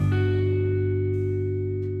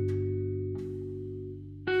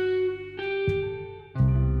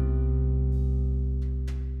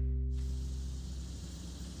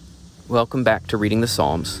Welcome back to Reading the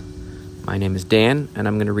Psalms. My name is Dan, and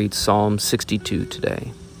I'm going to read Psalm 62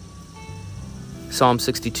 today. Psalm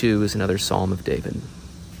 62 is another psalm of David.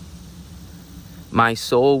 My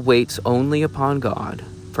soul waits only upon God.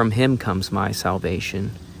 From him comes my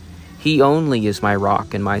salvation. He only is my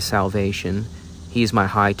rock and my salvation. He is my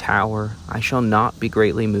high tower. I shall not be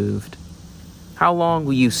greatly moved. How long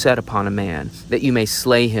will you set upon a man, that you may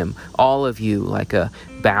slay him, all of you, like a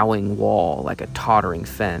bowing wall, like a tottering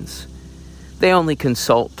fence? They only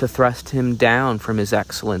consult to thrust him down from his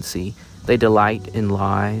excellency. They delight in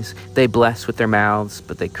lies. They bless with their mouths,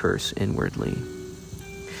 but they curse inwardly.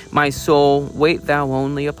 My soul, wait thou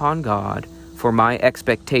only upon God, for my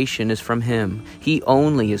expectation is from him. He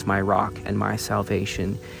only is my rock and my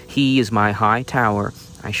salvation. He is my high tower.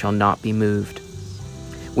 I shall not be moved.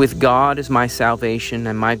 With God is my salvation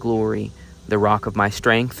and my glory. The rock of my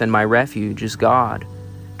strength and my refuge is God.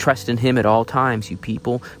 Trust in him at all times, you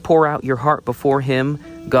people. Pour out your heart before him.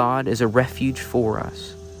 God is a refuge for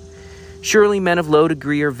us. Surely men of low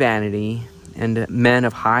degree are vanity, and men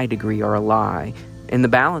of high degree are a lie. In the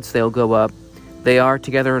balance they'll go up. They are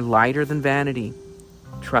together lighter than vanity.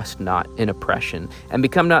 Trust not in oppression, and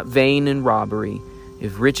become not vain in robbery.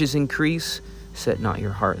 If riches increase, set not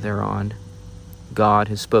your heart thereon. God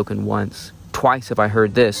has spoken once. Twice have I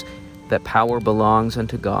heard this, that power belongs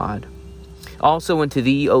unto God. Also unto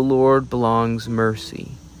thee, O Lord, belongs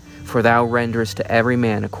mercy, for thou renderest to every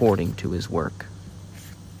man according to his work.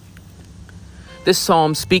 This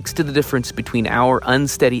psalm speaks to the difference between our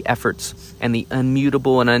unsteady efforts and the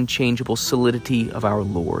immutable and unchangeable solidity of our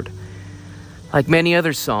Lord. Like many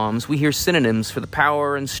other psalms, we hear synonyms for the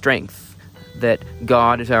power and strength, that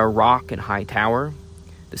God is our rock and high tower,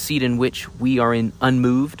 the seat in which we are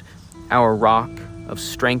unmoved, our rock of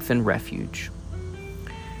strength and refuge.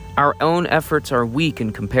 Our own efforts are weak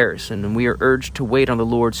in comparison, and we are urged to wait on the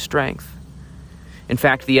Lord's strength. In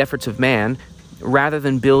fact, the efforts of man, rather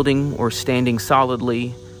than building or standing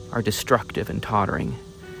solidly, are destructive and tottering.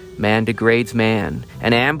 Man degrades man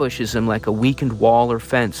and ambushes him like a weakened wall or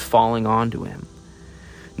fence falling onto him.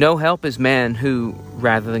 No help is man who,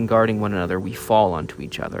 rather than guarding one another, we fall onto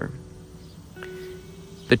each other.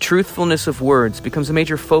 The truthfulness of words becomes a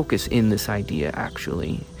major focus in this idea,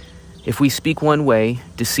 actually. If we speak one way,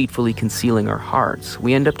 deceitfully concealing our hearts,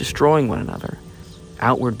 we end up destroying one another.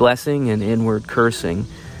 Outward blessing and inward cursing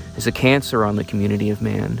is a cancer on the community of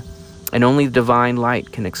man, and only the divine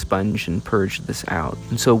light can expunge and purge this out.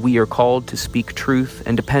 And so we are called to speak truth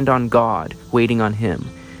and depend on God, waiting on him.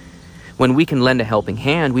 When we can lend a helping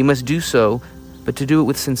hand, we must do so, but to do it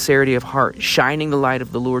with sincerity of heart, shining the light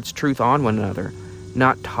of the Lord's truth on one another,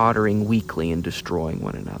 not tottering weakly and destroying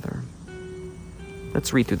one another.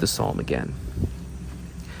 Let's read through the psalm again.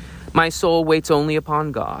 My soul waits only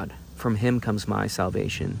upon God. From him comes my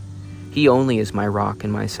salvation. He only is my rock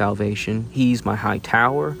and my salvation. He's my high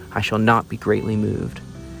tower. I shall not be greatly moved.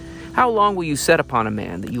 How long will you set upon a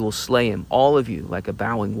man that you will slay him, all of you, like a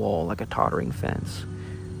bowing wall, like a tottering fence?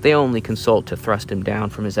 They only consult to thrust him down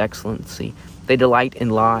from his excellency. They delight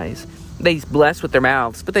in lies. They bless with their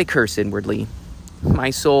mouths, but they curse inwardly.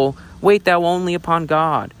 My soul, wait thou only upon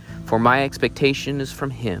God, for my expectation is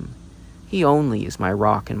from him. He only is my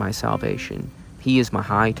rock and my salvation. He is my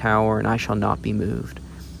high tower, and I shall not be moved.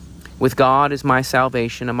 With God is my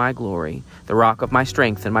salvation and my glory. The rock of my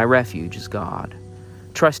strength and my refuge is God.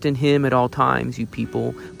 Trust in him at all times, you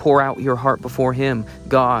people. Pour out your heart before him.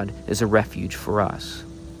 God is a refuge for us.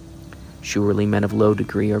 Surely men of low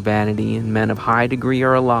degree are vanity, and men of high degree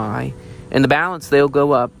are a lie. In the balance they'll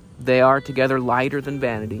go up. They are together lighter than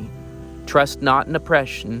vanity. Trust not in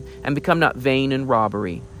oppression, and become not vain in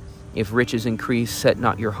robbery. If riches increase, set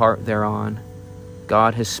not your heart thereon.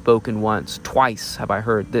 God has spoken once. Twice have I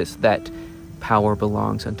heard this, that power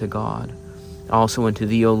belongs unto God. Also unto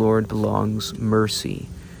thee, O Lord, belongs mercy,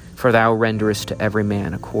 for thou renderest to every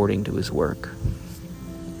man according to his work.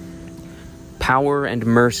 Power and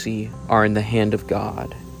mercy are in the hand of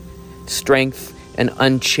God. Strength and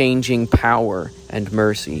unchanging power and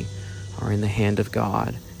mercy are in the hand of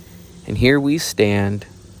God. And here we stand,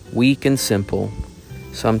 weak and simple,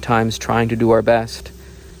 sometimes trying to do our best,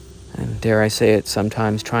 and dare I say it,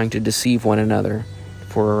 sometimes trying to deceive one another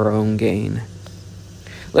for our own gain.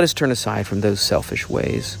 Let us turn aside from those selfish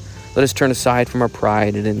ways. Let us turn aside from our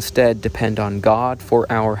pride and instead depend on God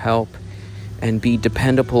for our help and be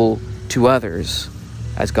dependable to others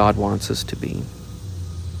as God wants us to be.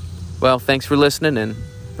 Well, thanks for listening, and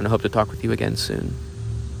I hope to talk with you again soon.